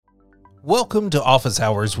Welcome to Office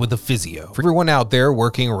Hours with a Physio. For everyone out there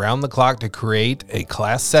working around the clock to create a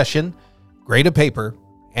class session, grade a paper,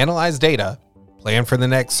 analyze data, plan for the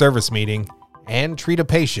next service meeting, and treat a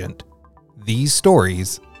patient, these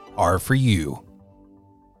stories are for you.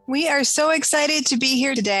 We are so excited to be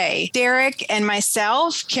here today. Derek and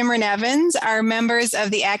myself, Cameron Evans, are members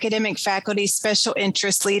of the Academic Faculty Special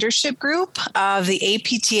Interest Leadership Group of the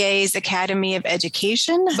APTA's Academy of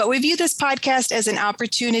Education. But we view this podcast as an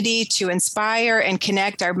opportunity to inspire and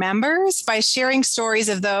connect our members by sharing stories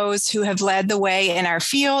of those who have led the way in our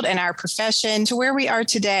field and our profession to where we are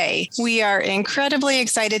today. We are incredibly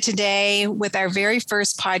excited today with our very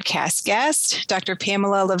first podcast guest, Dr.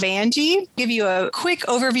 Pamela Levangie. Give you a quick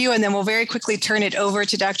overview and then we'll very quickly turn it over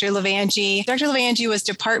to Dr. Levangie. Dr. Levangie was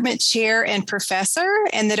department chair and professor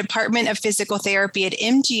in the Department of Physical Therapy at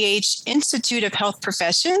MGH Institute of Health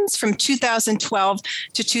Professions from 2012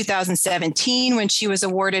 to 2017 when she was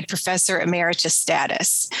awarded Professor Emeritus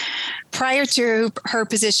status. Prior to her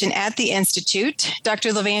position at the Institute, Dr.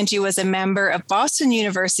 Levangie was a member of Boston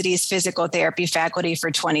University's physical therapy faculty for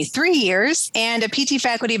 23 years and a PT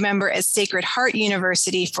faculty member at Sacred Heart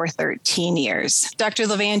University for 13 years. Dr.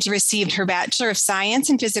 Levangie received her Bachelor of Science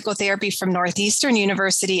in Physical Therapy from Northeastern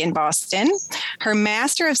University in Boston, her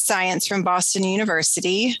Master of Science from Boston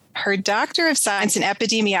University, her Doctor of Science in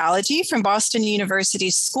Epidemiology from Boston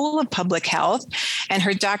University's School of Public Health, and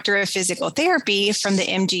her Doctor of Physical Therapy from the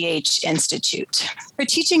MGH Institute. Her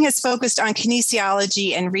teaching has focused on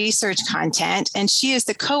kinesiology and research content, and she is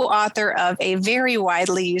the co-author of a very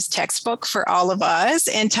widely used textbook for all of us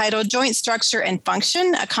entitled Joint Structure and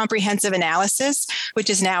Function, A Comprehensive Analysis, which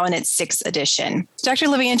is now in its sixth edition. Dr.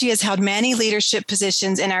 Levangie has held many leadership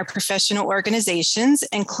positions in our professional organizations,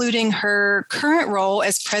 including her current role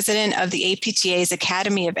as president of the APTA's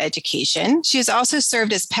Academy of Education. She has also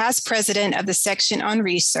served as past president of the section on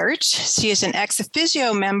research. She is an ex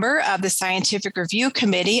officio member of the Scientific Review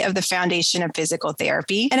Committee of the Foundation of Physical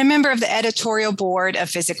Therapy and a member of the editorial board of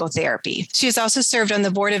Physical Therapy. She has also served on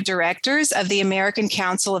the board of directors of the American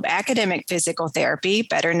Council of Academic Physical Therapy,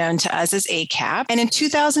 better known to us as ACAP. And in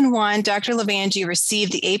 2001, Dr. Levangie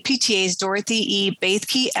received the APTA's Dorothy E.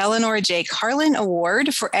 Bathke Eleanor J. Carlin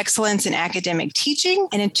Award for Excellence in Academic Teaching.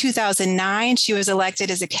 And in 2009, she was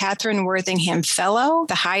elected as a Catherine Worthingham Fellow,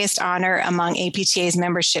 the highest honor among APTA's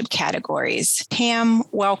membership categories. Pam,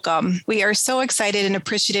 welcome. We are so excited and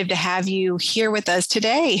appreciative to have you here with us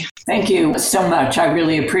today. Thank you so much. I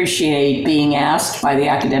really appreciate being asked by the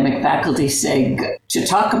Academic Faculty SIG to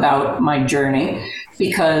talk about my journey,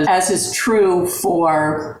 because as is true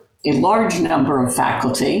for a large number of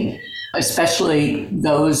faculty, especially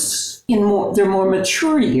those in their more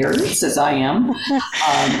mature years, as I am,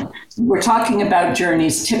 we're talking about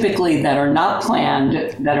journeys typically that are not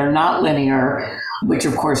planned, that are not linear, which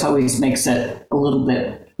of course always makes it a little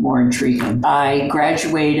bit more intriguing. I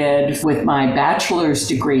graduated with my bachelor's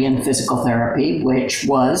degree in physical therapy, which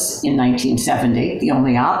was in 1970, the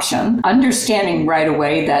only option. Understanding right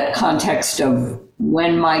away that context of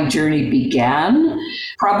when my journey began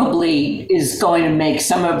probably is going to make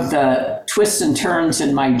some of the twists and turns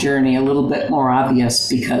in my journey a little bit more obvious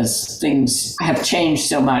because things have changed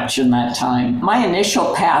so much in that time. My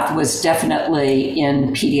initial path was definitely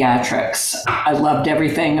in pediatrics. I loved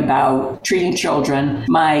everything about treating children.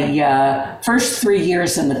 My first 3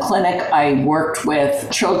 years in the clinic, I worked with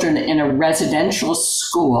children in a residential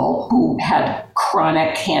school who had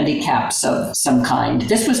chronic handicaps of some kind.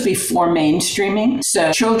 This was before mainstreaming.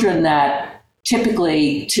 So children that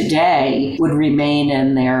typically today would remain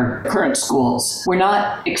in their current schools were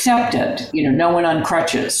not accepted. No one on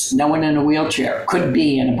crutches, no one in a wheelchair could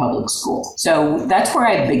be in a public school. So that's where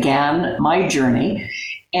I began my journey.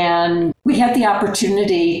 And we had the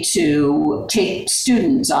opportunity to take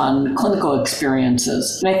students on clinical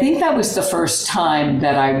experiences. And I think that was the first time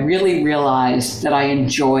that I really realized that I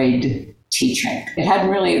enjoyed teaching. It hadn't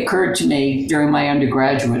really occurred to me during my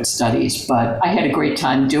undergraduate studies, but I had a great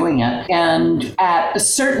time doing it. And at a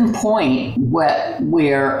certain point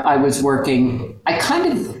where I was working, I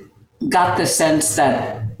kind of got the sense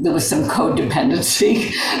that there was some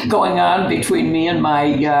codependency going on between me and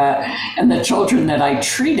and the children that I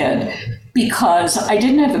treated, because I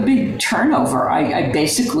didn't have a big turnover. I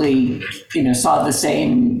basically, saw the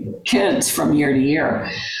same kids from year to year.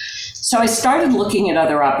 So I started looking at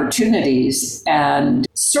other opportunities and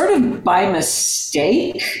sort of by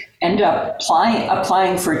mistake ended up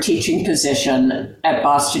applying for a teaching position at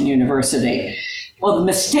Boston University. Well, the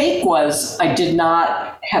mistake was I did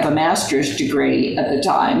not have a master's degree at the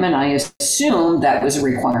time, and I assumed that was a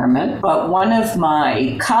requirement. But one of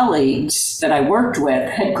my colleagues that I worked with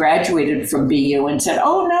had graduated from BU and said,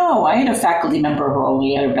 oh, no, I had a faculty member who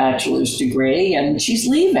only had a bachelor's degree, and she's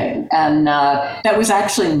leaving. And that was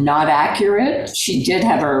actually not accurate. She did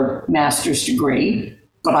have her master's degree.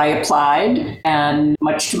 But I applied, and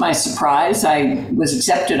much to my surprise, I was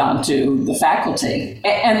accepted onto the faculty.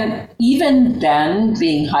 And even then,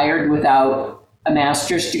 being hired without a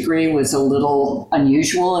master's degree was a little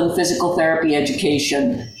unusual in physical therapy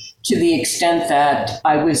education, to the extent that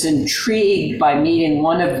I was intrigued by meeting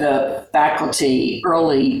one of the faculty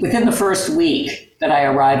early, within the first week that I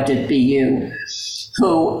arrived at BU,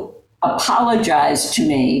 who apologized to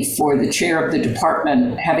me for the chair of the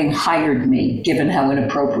department having hired me, given how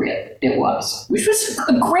inappropriate it was, which was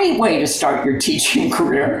a great way to start your teaching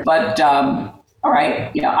career. But all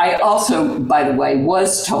right, I also, by the way,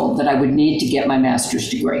 was told that I would need to get my master's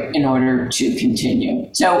degree in order to continue.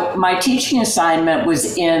 So my teaching assignment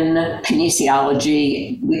was in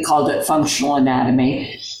kinesiology. We called it functional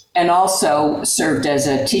anatomy, and also served as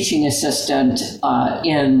a teaching assistant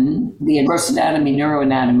in the gross anatomy,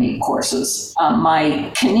 neuroanatomy courses.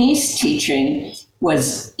 My kines teaching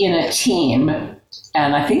was in a team,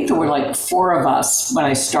 and I think there were like 4 of us when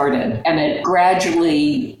I started, and it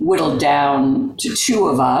gradually whittled down to 2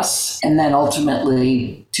 of us, and then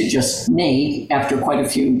ultimately to just me after quite a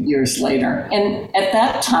few years later. And at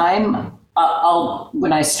that time,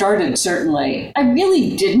 when I started, certainly, I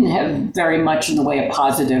really didn't have very much in the way of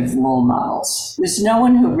positive role models. There's no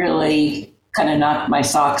one who really kind of knocked my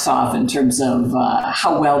socks off in terms of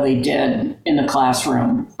how well they did in the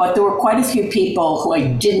classroom. But there were quite a few people who I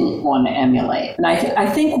didn't want to emulate. And I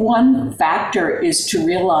think one factor is to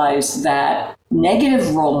realize that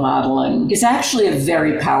negative role modeling is actually a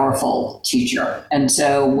very powerful teacher. And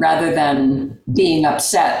so rather than being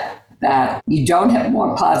upset that you don't have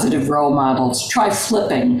more positive role models, try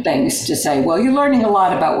flipping things to say, well, you're learning a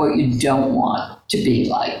lot about what you don't want to be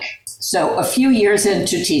like. So a few years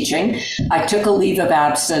into teaching, I took a leave of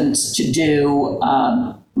absence to do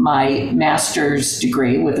my master's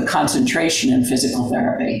degree with a concentration in physical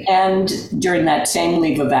therapy. And during that same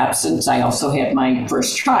leave of absence, I also had my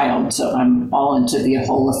first child, so I'm all into the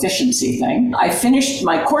whole efficiency thing. I finished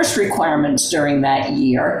my course requirements during that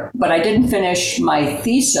year, but I didn't finish my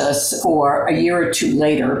thesis for a year or 2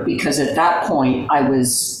 later, because at that point I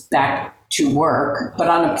was back to work, but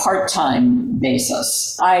on a part-time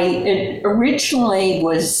basis. I originally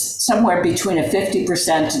was somewhere between a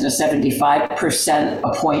 50% and a 75%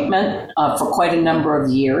 appointment for quite a number of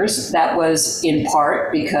years. That was in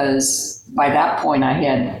part because by that point I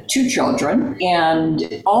had 2 children,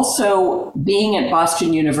 and also being at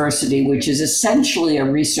Boston University, which is essentially a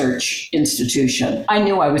research institution, I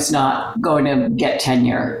knew I was not going to get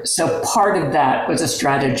tenure. So part of that was a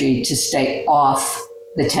strategy to stay off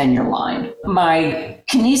the tenure line. My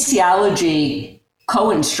kinesiology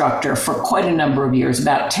co-instructor for quite a number of years,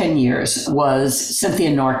 about 10 years, was Cynthia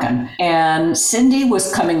Norkin. And Cindy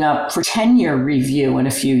was coming up for tenure review in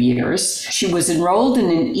a few years. She was enrolled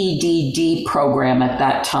in an EDD program at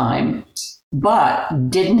that time, but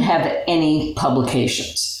didn't have any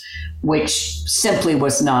publications, which simply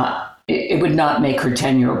was not, it would not make her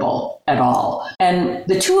tenurable at all. And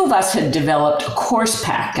the 2 of us had developed a course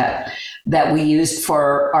packet that we used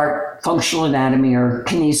for our functional anatomy or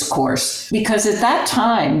kines course, because at that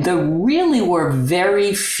time, there really were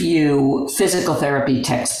very few physical therapy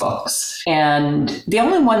textbooks. And the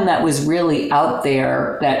only one that was really out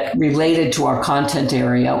there that related to our content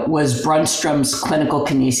area was Brunstrom's Clinical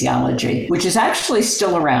Kinesiology, which is actually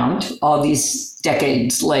still around all these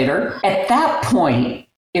decades later. At that point,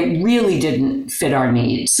 it really didn't fit our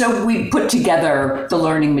needs. So we put together the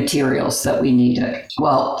learning materials that we needed.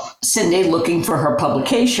 Well, Cindy, looking for her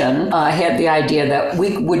publication, had the idea that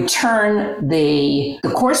we would turn the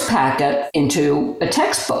course packet into a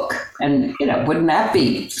textbook. And, wouldn't that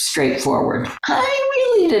be straightforward? I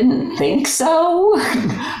really didn't think so.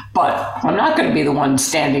 But I'm not going to be the one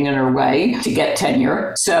standing in her way to get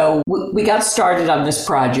tenure. So we got started on this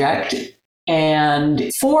project.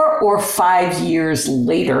 And 4 or 5 years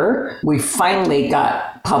later, we finally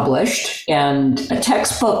got published. And a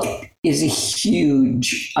textbook is a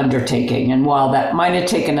huge undertaking. And while that might have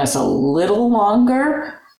taken us a little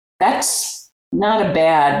longer, that's not a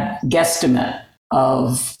bad guesstimate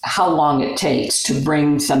of how long it takes to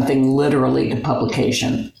bring something literally to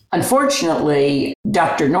publication. Unfortunately,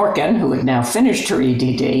 Dr. Norkin, who had now finished her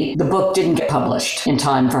EDD, the book didn't get published in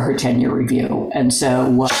time for her tenure review. And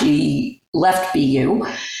so she left BU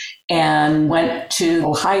and went to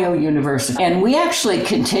Ohio University. And we actually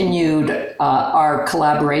continued our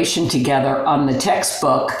collaboration together on the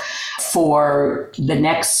textbook for the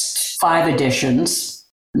next 5 editions,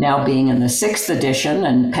 now being in the 6th edition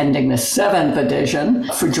and pending the 7th edition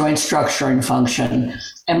for joint structure and function.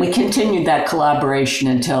 And we continued that collaboration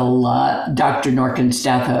until Dr. Norkin's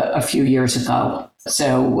death a few years ago.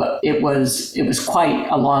 So it was quite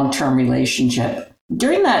a long-term relationship.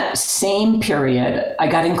 During that same period, I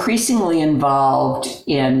got increasingly involved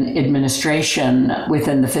in administration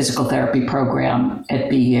within the physical therapy program at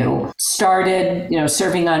BU. Started,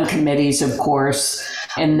 serving on committees, of course,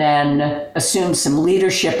 and then assumed some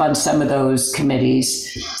leadership on some of those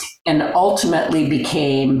committees, and ultimately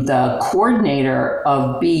became the coordinator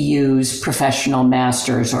of BU's Professional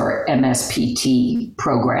Masters, or MSPT,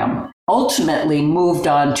 program. Ultimately moved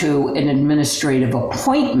on to an administrative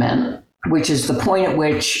appointment, which is the point at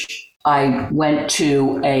which I went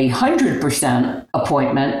to 100%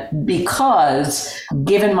 appointment, because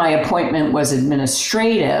given my appointment was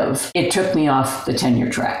administrative, it took me off the tenure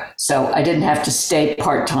track. So I didn't have to stay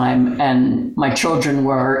part-time, and my children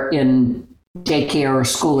were in daycare or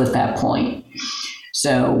school at that point.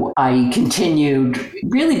 So I continued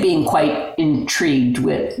really being quite intrigued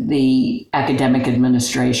with the academic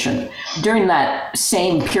administration. During that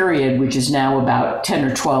same period, which is now about 10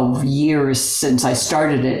 or 12 years since I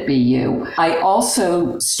started at BU, I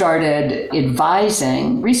also started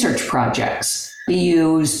advising research projects.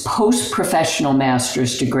 BU's post-professional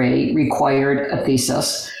master's degree required a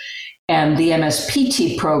thesis, and the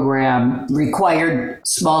MSPT program required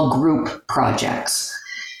small group projects.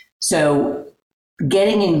 So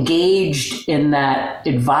getting engaged in that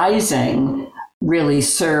advising really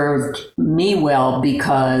served me well,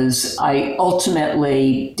 because I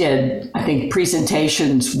ultimately did, I think,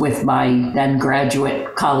 presentations with my then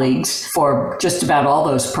graduate colleagues for just about all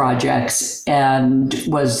those projects, and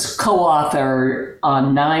was co-author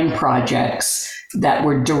on 9 projects that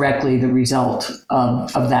were directly the result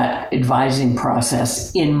of that advising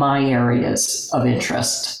process in my areas of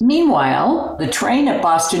interest. Meanwhile, the train at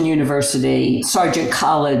Boston University, Sargent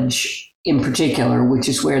College in particular, which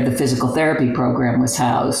is where the physical therapy program was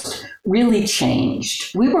housed, really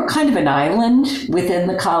changed. We were kind of an island within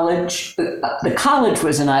the college. The college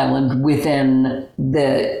was an island within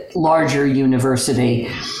the larger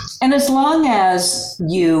university. And as long as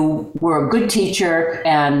you were a good teacher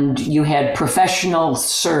and you had professional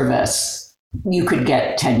service, you could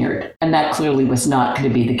get tenured. And that clearly was not going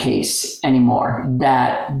to be the case anymore.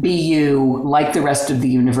 That BU, like the rest of the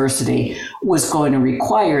university, was going to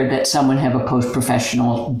require that someone have a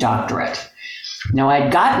post-professional doctorate. Now,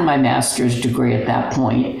 I'd gotten my master's degree at that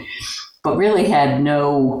point, but really had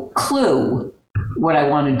no clue what I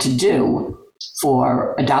wanted to do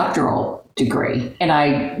for a doctoral degree. And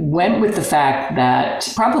I went with the fact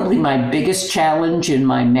that probably my biggest challenge in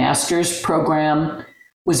my master's program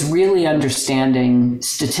was really understanding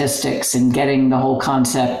statistics and getting the whole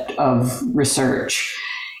concept of research.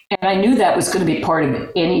 And I knew that was going to be part of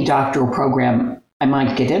any doctoral program I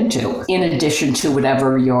might get into, in addition to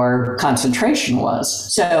whatever your concentration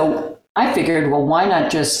was. So I figured, well, why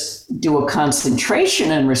not just do a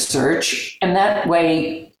concentration in research? And that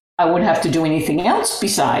way I wouldn't have to do anything else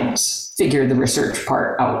besides figure the research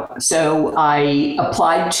part out. So I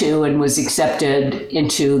applied to and was accepted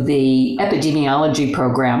into the epidemiology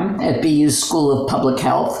program at BU's School of Public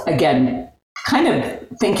Health. Again, kind of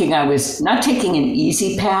thinking I was not taking an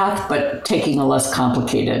easy path, but taking a less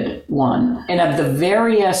complicated one. And of the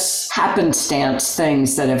various happenstance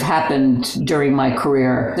things that have happened during my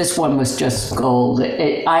career, this one was just gold.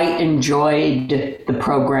 I enjoyed the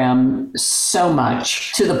program so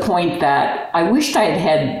much, to the point that I wished I had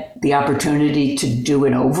had the opportunity to do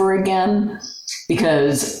it over again,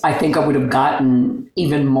 because I think I would have gotten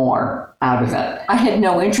even more out of it. I had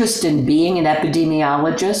no interest in being an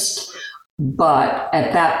epidemiologist, but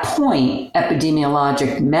at that point,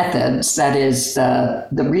 epidemiologic methods, that is the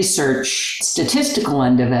research statistical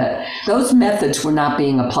end of it, those methods were not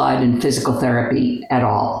being applied in physical therapy at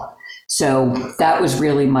all. So that was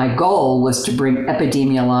really my goal, was to bring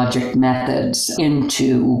epidemiologic methods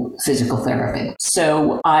into physical therapy.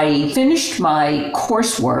 So I finished my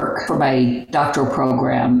coursework for my doctoral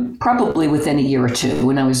program probably within a year or two,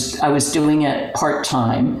 and I was doing it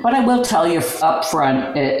part-time. But I will tell you up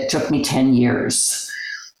front, it took me 10 years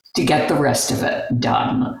to get the rest of it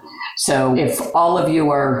done. So if all of you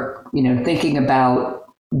are, thinking about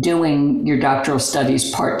doing your doctoral studies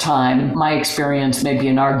part-time, my experience may be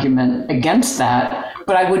an argument against that,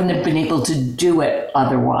 but I wouldn't have been able to do it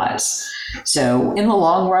otherwise. So in the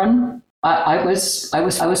long run, I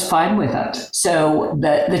was fine with it. So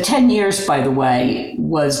the 10 years, by the way,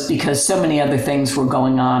 was because so many other things were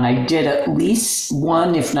going on. I did at least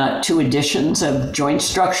one, if not two editions of Joint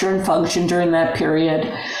Structure and Function during that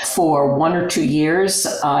period. For 1 or 2 years,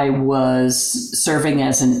 I was serving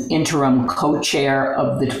as an interim co-chair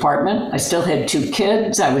of the department. I still had 2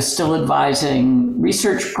 kids. I was still advising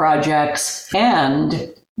research projects.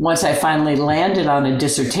 And once I finally landed on a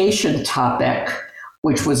dissertation topic,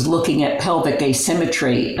 which was looking at pelvic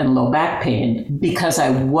asymmetry and low back pain, because I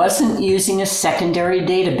wasn't using a secondary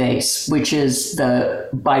database, which is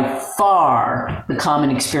by far the common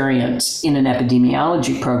experience in an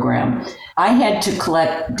epidemiology program. I had to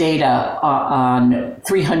collect data on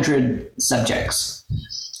 300 subjects.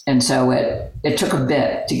 And so it took a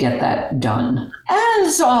bit to get that done.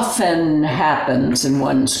 As often happens in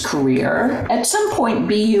one's career, at some point,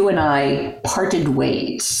 BU and I parted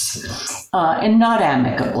ways, and not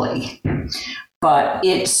amicably. But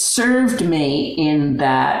it served me in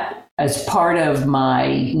that, as part of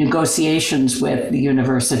my negotiations with the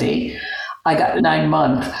university, I got a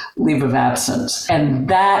 9-month leave of absence. And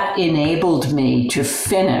that enabled me to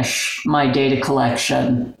finish my data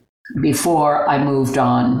collection before I moved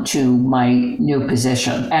on to my new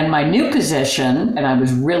position. And my new position, and I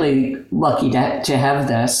was really lucky to have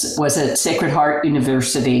this, was at Sacred Heart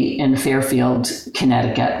University in Fairfield,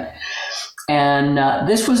 Connecticut. And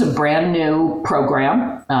this was a brand new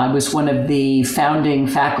program. I was one of the founding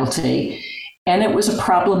faculty, and it was a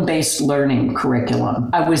problem-based learning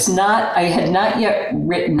curriculum. I had not yet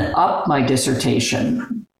written up my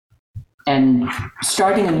dissertation. And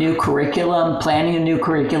starting a new curriculum, planning a new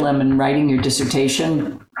curriculum, and writing your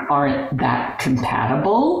dissertation aren't that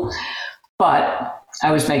compatible, but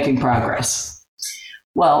I was making progress.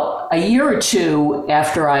 Well, a year or two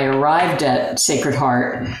after I arrived at Sacred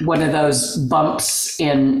Heart, one of those bumps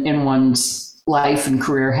in one's life and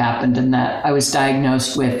career happened, in that I was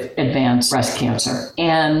diagnosed with advanced breast cancer.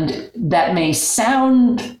 And that may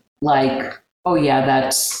sound like, oh yeah,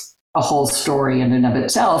 that's a whole story in and of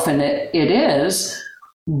itself, and it is,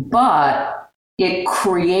 but it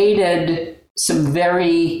created some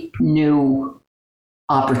very new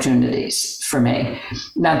opportunities for me.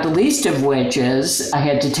 Not the least of which is I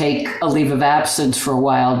had to take a leave of absence for a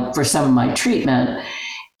while for some of my treatment,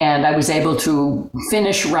 and I was able to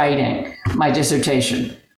finish writing my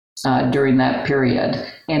dissertation during that period.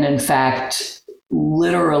 And in fact,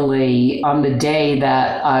 literally on the day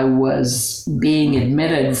that I was being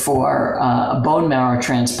admitted for a bone marrow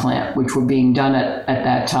transplant, which were being done at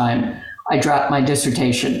that time, I dropped my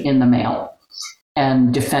dissertation in the mail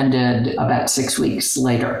and defended about 6 weeks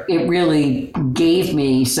later. It really gave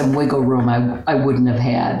me some wiggle room I wouldn't have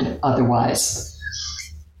had otherwise.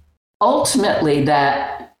 Ultimately,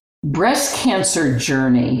 that breast cancer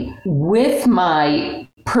journey, with my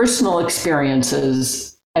personal experiences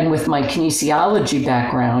and with my kinesiology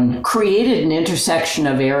background, created an intersection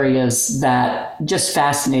of areas that just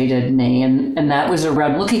fascinated me. And that was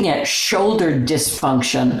around looking at shoulder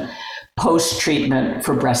dysfunction post-treatment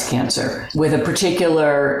for breast cancer, with a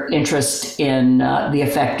particular interest in the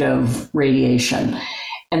effect of radiation.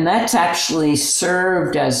 And that's actually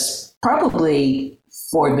served as, probably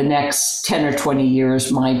for the next 10 or 20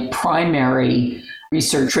 years, my primary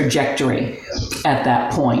research trajectory at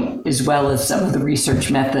that point, as well as some of the research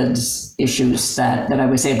methods issues that I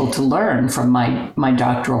was able to learn from my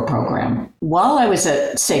doctoral program. While I was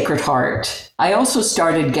at Sacred Heart, I also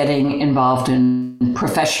started getting involved in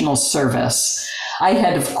professional service. I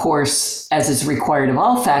had, of course, as is required of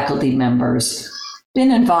all faculty members,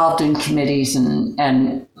 been involved in committees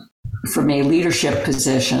and for me, leadership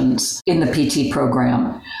positions in the PT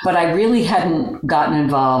program, but I really hadn't gotten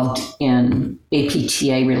involved in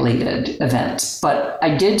APTA-related events. But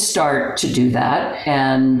I did start to do that,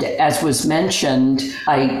 and as was mentioned,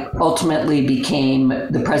 I ultimately became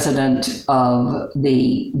the president of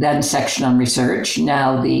the then section on research,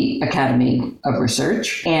 now the Academy of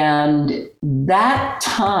Research, and that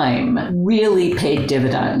time really paid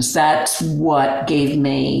dividends. That's what gave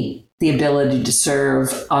me the ability to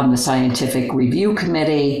serve on the scientific review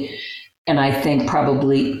committee, and I think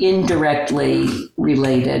probably indirectly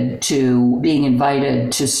related to being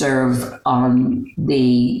invited to serve on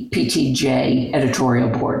the PTJ editorial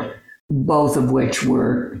board, both of which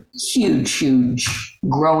were huge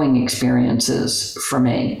growing experiences for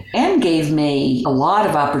me, and gave me a lot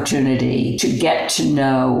of opportunity to get to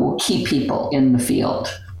know key people in the field.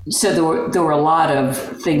 So there were a lot of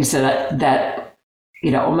things that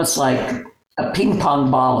almost like a ping pong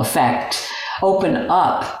ball effect, open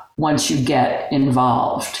up once you get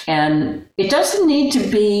involved. And it doesn't need to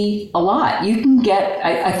be a lot. You can get,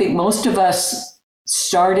 I think most of us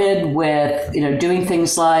started with, doing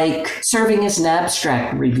things like serving as an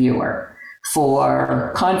abstract reviewer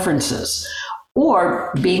for conferences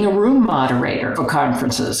or being a room moderator for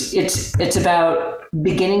conferences. It's about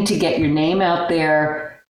beginning to get your name out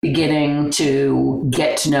there, beginning to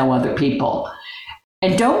get to know other people.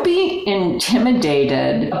 And don't be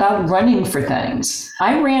intimidated about running for things.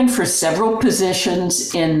 I ran for several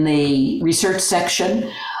positions in the research section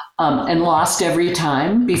and lost every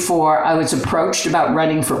time before I was approached about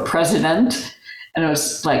running for president. And I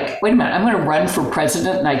was like, wait a minute, I'm going to run for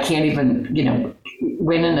president and I can't even,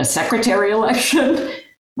 win in a secretary election?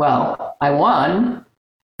 Well, I won.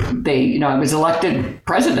 I was elected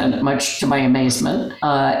president, much to my amazement.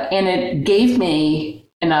 And it gave me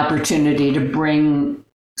an opportunity to bring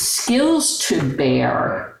skills to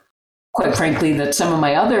bear, quite frankly, that some of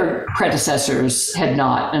my other predecessors had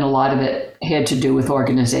not. And a lot of it had to do with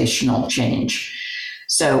organizational change.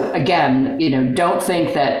 So again, don't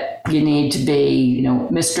think that you need to be,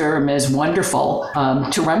 Mr. or Ms. Wonderful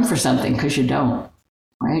to run for something, because you don't,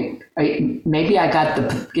 right? Maybe I got the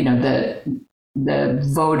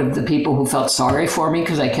vote of the people who felt sorry for me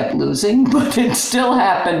because I kept losing, but it still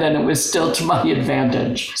happened and it was still to my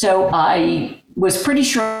advantage. So I was pretty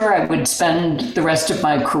sure I would spend the rest of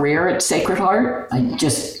my career at Sacred Heart.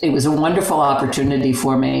 It was a wonderful opportunity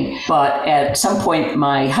for me. But at some point,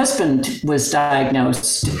 my husband was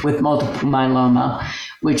diagnosed with multiple myeloma,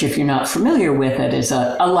 which, if you're not familiar with it, is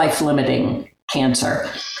a life-limiting cancer.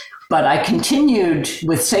 But I continued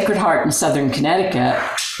with Sacred Heart in Southern Connecticut.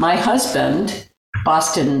 My husband,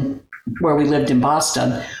 Boston, where we lived in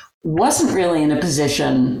Boston, wasn't really in a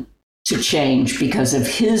position to change because of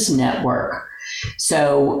his network.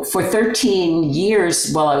 So for 13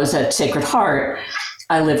 years while I was at Sacred Heart,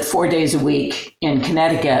 I lived 4 days a week in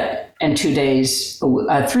Connecticut and 3 days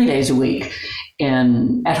a week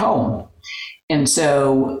at home. And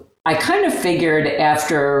so I kind of figured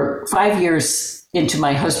after 5 years into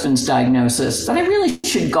my husband's diagnosis that I really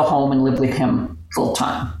should go home and live with him full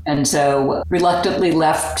time. And so reluctantly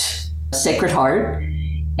left Sacred Heart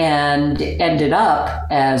and ended up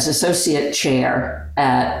as associate chair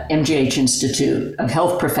at MGH Institute of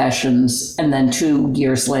Health Professions. And then 2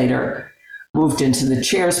 years later, moved into the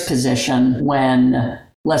chair's position when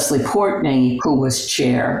Leslie Portney, who was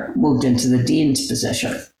chair, moved into the dean's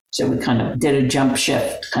position. So we kind of did a jump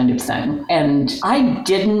shift kind of thing. And I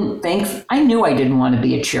knew I didn't want to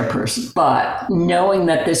be a chairperson, but knowing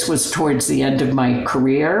that this was towards the end of my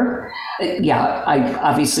career, I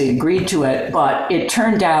obviously agreed to it, but it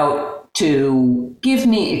turned out to give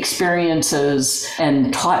me experiences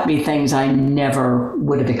and taught me things I never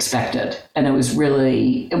would have expected. And it was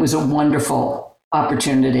a wonderful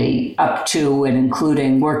opportunity, up to and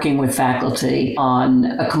including working with faculty on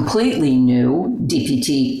a completely new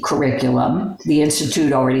DPT curriculum. The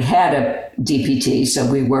Institute already had a DPT, so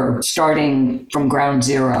we were starting from ground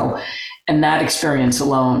zero. And that experience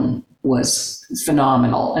alone was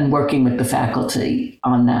phenomenal, and working with the faculty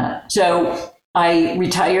on that. So I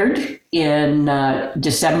retired in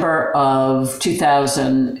December of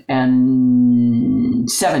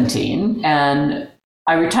 2017, and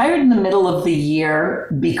I retired in the middle of the year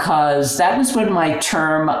because that was when my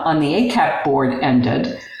term on the ACAP board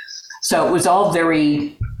ended. So it was all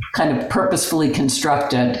very kind of purposefully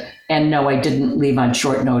constructed. And no, I didn't leave on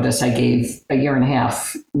short notice. I gave a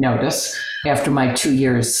 1.5 year notice after my 2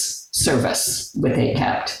 years service with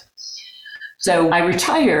ACAP. So I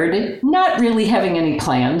retired, not really having any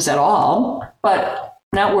plans at all, but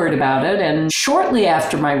not worried about it. And shortly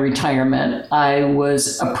after my retirement, I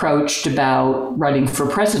was approached about running for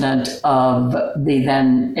president of the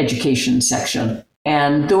then education section.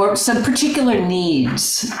 And there were some particular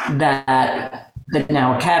needs that the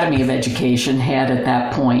now Academy of Education had at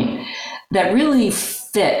that point that really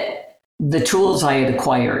fit the tools I had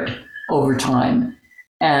acquired over time.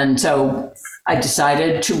 And so I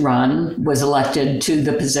decided to run, was elected to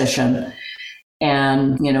the position.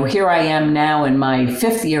 And, here I am now in my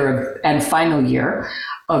 5th year and final year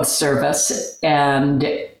of service. And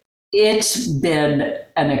it's been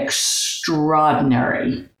an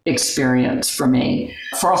extraordinary experience for me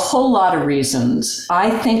for a whole lot of reasons. I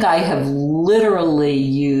think I have literally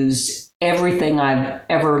used everything I've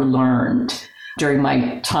ever learned during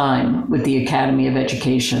my time with the Academy of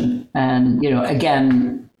Education. And,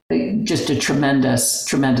 again, just a tremendous,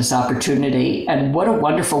 tremendous opportunity. And what a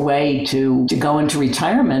wonderful way to go into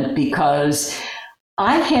retirement, because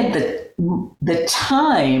I had the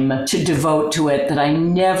time to devote to it that I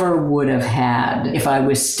never would have had if I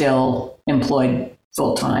was still employed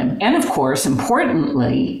full time. And of course,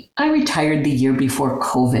 importantly, I retired the year before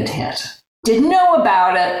COVID hit. Didn't know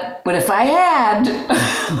about it, but if I had,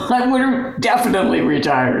 I would have definitely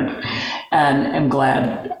retired. And I'm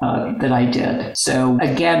glad that I did. So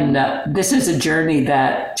again, this is a journey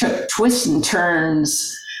that took twists and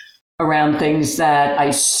turns around things that I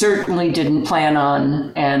certainly didn't plan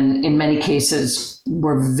on, and in many cases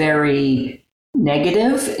were very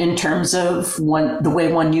negative in terms of the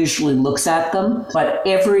way one usually looks at them. But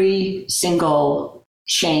every single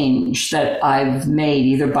change that I've made,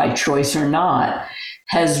 either by choice or not,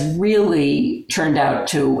 has really turned out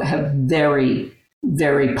to have very,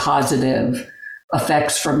 very positive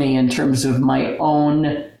effects for me in terms of my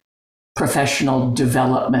own professional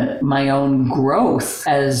development, my own growth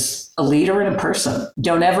as a leader and a person.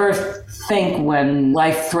 Don't ever think when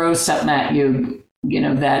life throws something at you,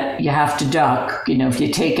 that you have to duck. If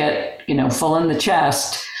you take it, full in the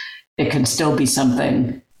chest, it can still be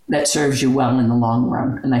something that serves you well in the long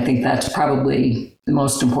run. And I think that's probably the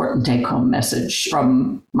most important take-home message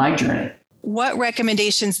from my journey. What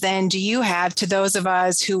recommendations then do you have to those of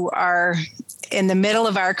us who are in the middle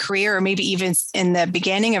of our career, or maybe even in the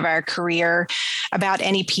beginning of our career, about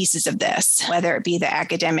any pieces of this, whether it be the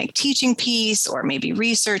academic teaching piece or maybe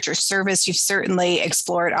research or service? You've certainly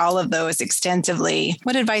explored all of those extensively.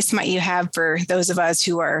 What advice might you have for those of us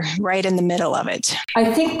who are right in the middle of it?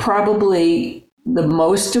 I think probably the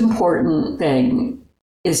most important thing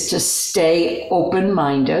is to stay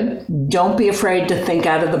open-minded. Don't be afraid to think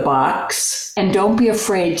out of the box, and don't be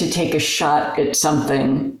afraid to take a shot at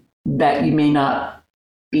something that you may not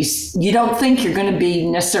be, you don't think you're going to be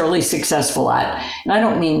necessarily successful at. And I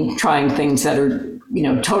don't mean trying things that are,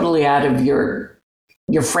 totally out of your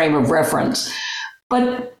frame of reference,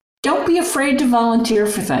 but don't be afraid to volunteer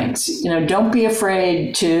for things. Don't be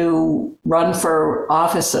afraid to run for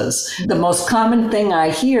offices. The most common thing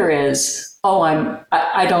I hear is,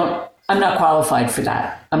 I'm not qualified for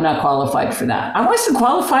that. I'm not qualified for that. I wasn't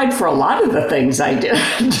qualified for a lot of the things I did,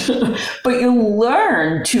 but you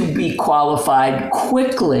learn to be qualified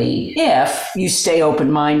quickly if you stay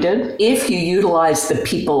open-minded, if you utilize the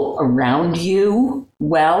people around you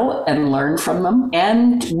well and learn from them,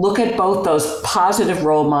 and look at both those positive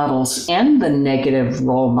role models and the negative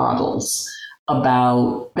role models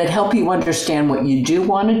that help you understand what you do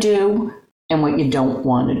want to do and what you don't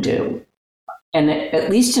want to do. And at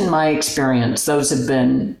least in my experience, those have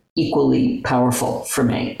been equally powerful for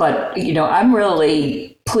me. But, I'm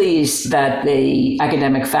really pleased that the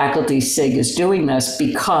Academic Faculty SIG is doing this,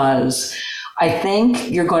 because I think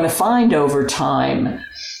you're going to find over time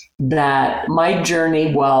that my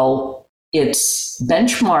journey, while its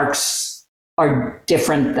benchmarks are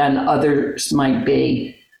different than others might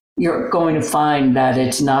be, you're going to find that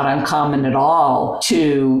it's not uncommon at all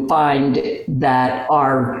to find that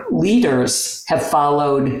our leaders have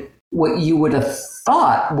followed what you would have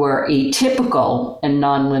thought were atypical and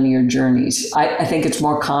nonlinear journeys. I think it's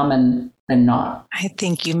more common than not. I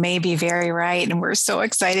think you may be very right. And we're so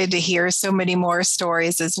excited to hear so many more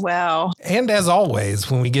stories as well. And as always,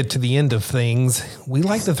 when we get to the end of things, we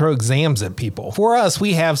like to throw exams at people. For us,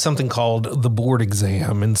 we have something called the board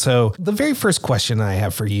exam. And so the very first question I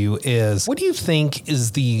have for you is, what do you think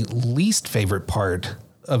is the least favorite part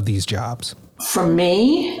of these jobs? For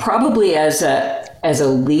me, probably as a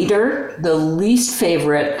leader, the least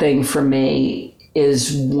favorite thing for me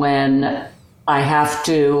is when I have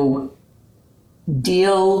to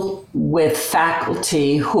deal with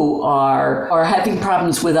faculty who are having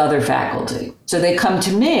problems with other faculty. So they come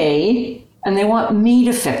to me and they want me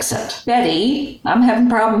to fix it. Betty, I'm having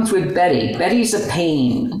problems with Betty. Betty's a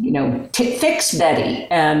pain, fix Betty.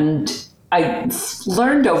 And I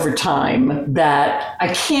learned over time that I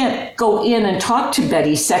can't go in and talk to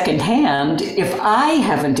Betty secondhand if I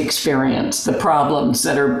haven't experienced the problems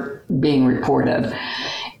that are being reported.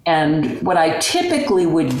 And what I typically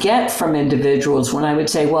would get from individuals when I would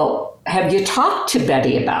say, well, have you talked to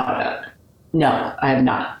Betty about it? No, I have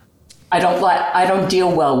not. I don't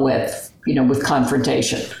deal well with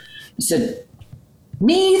confrontation. I said,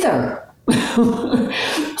 me either.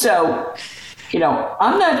 So,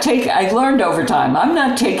 I learned over time, I'm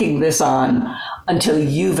not taking this on until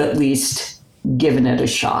you've at least given it a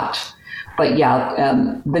shot. But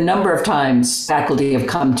the number of times faculty have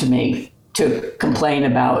come to me to complain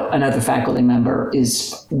about another faculty member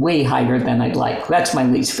is way higher than I'd like. That's my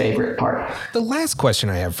least favorite part. The last question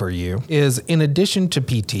I have for you is, in addition to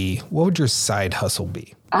PT, what would your side hustle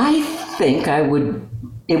be? I think it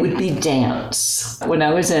would be dance. When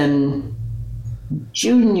I was in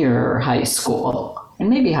junior high school, and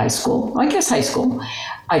maybe high school,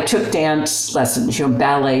 I took dance lessons,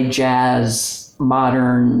 ballet, jazz,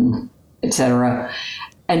 modern, etc.,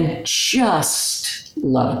 and just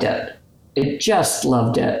loved it.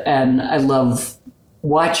 And I love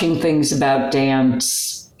watching things about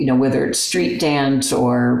dance, whether it's street dance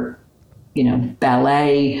or,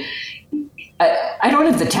 ballet. I don't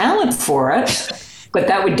have the talent for it, but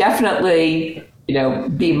that would definitely,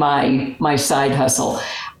 be my side hustle.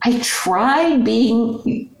 I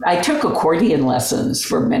took accordion lessons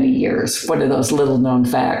for many years, one of those little known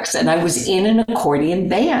facts, and I was in an accordion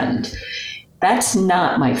band. That's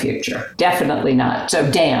not my future. Definitely not. So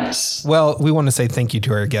dance. Well, we want to say thank you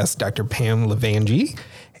to our guest, Dr. Pam Levangie,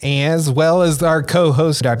 as well as our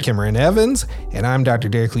co-host, Dr. Cameron Evans, and I'm Dr.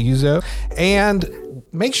 Derek Liuzzo. And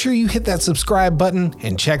make sure you hit that subscribe button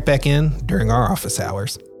and check back in during our office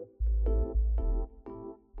hours.